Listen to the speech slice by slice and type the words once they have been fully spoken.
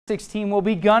gymnastics team will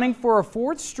be gunning for a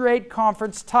fourth straight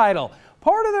conference title.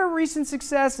 Part of their recent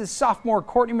success is sophomore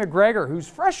Courtney McGregor, who's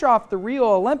fresh off the Rio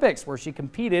Olympics, where she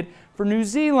competed for New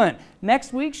Zealand.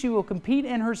 Next week, she will compete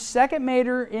in her second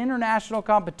major international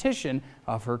competition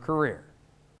of her career.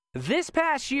 This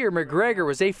past year, McGregor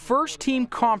was a first-team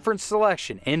conference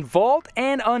selection in vault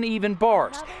and uneven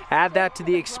bars. Add that to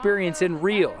the experience in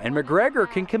Rio, and McGregor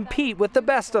can compete with the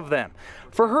best of them.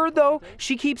 For her, though,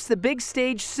 she keeps the big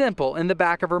stage simple in the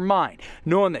back of her mind,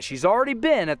 knowing that she's already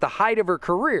been at the height of her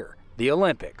career, the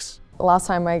Olympics. Last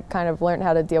time I kind of learned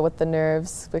how to deal with the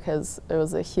nerves because it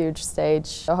was a huge stage.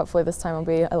 So hopefully this time I'll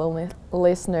be a little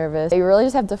less nervous. You really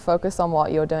just have to focus on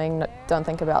what you're doing. Don't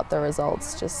think about the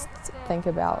results. Just think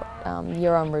about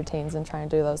your own routines and try and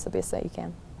do those the best that you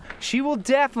can. She will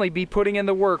definitely be putting in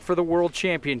the work for the World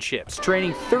Championships,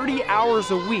 training 30 hours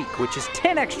a week, which is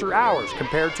 10 extra hours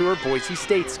compared to her Boise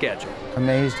State schedule.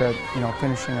 Amazed at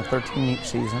finishing a 13-week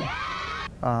season,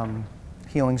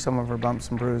 healing some of her bumps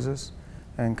and bruises,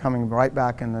 and coming right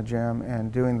back in the gym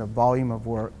and doing the volume of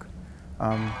work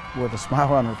with a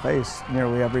smile on her face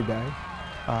nearly every day,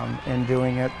 and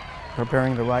doing it,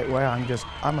 preparing the right way.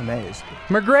 I'm amazed.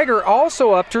 McGregor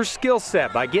also upped her skill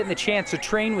set by getting the chance to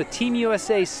train with Team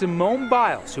USA's Simone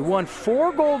Biles, who won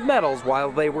 4 gold medals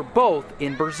while they were both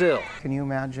in Brazil. Can you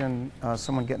imagine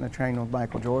someone getting to train with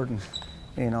Michael Jordan?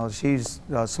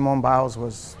 Simone Biles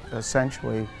was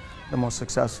essentially the most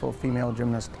successful female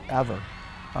gymnast ever.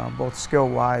 Both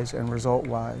skill-wise and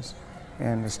result-wise,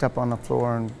 and to step on the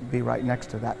floor and be right next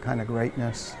to that kind of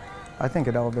greatness, I think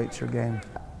it elevates your game.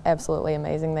 Absolutely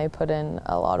amazing. They put in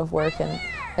a lot of work, and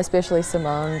especially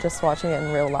Simone, just watching it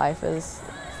in real life is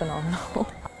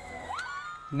phenomenal.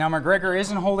 Now, McGregor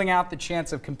isn't holding out the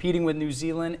chance of competing with New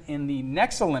Zealand in the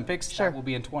next Olympics. Sure. That will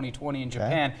be in 2020 in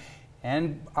Japan.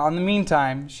 And in the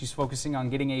meantime, she's focusing on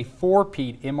getting a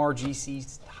 4-peat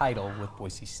MRGC title with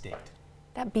Boise State.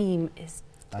 That beam is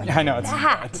I know, it's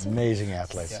that. Amazing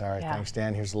athletes. Yeah. All right, thanks,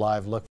 Dan. Here's a live look.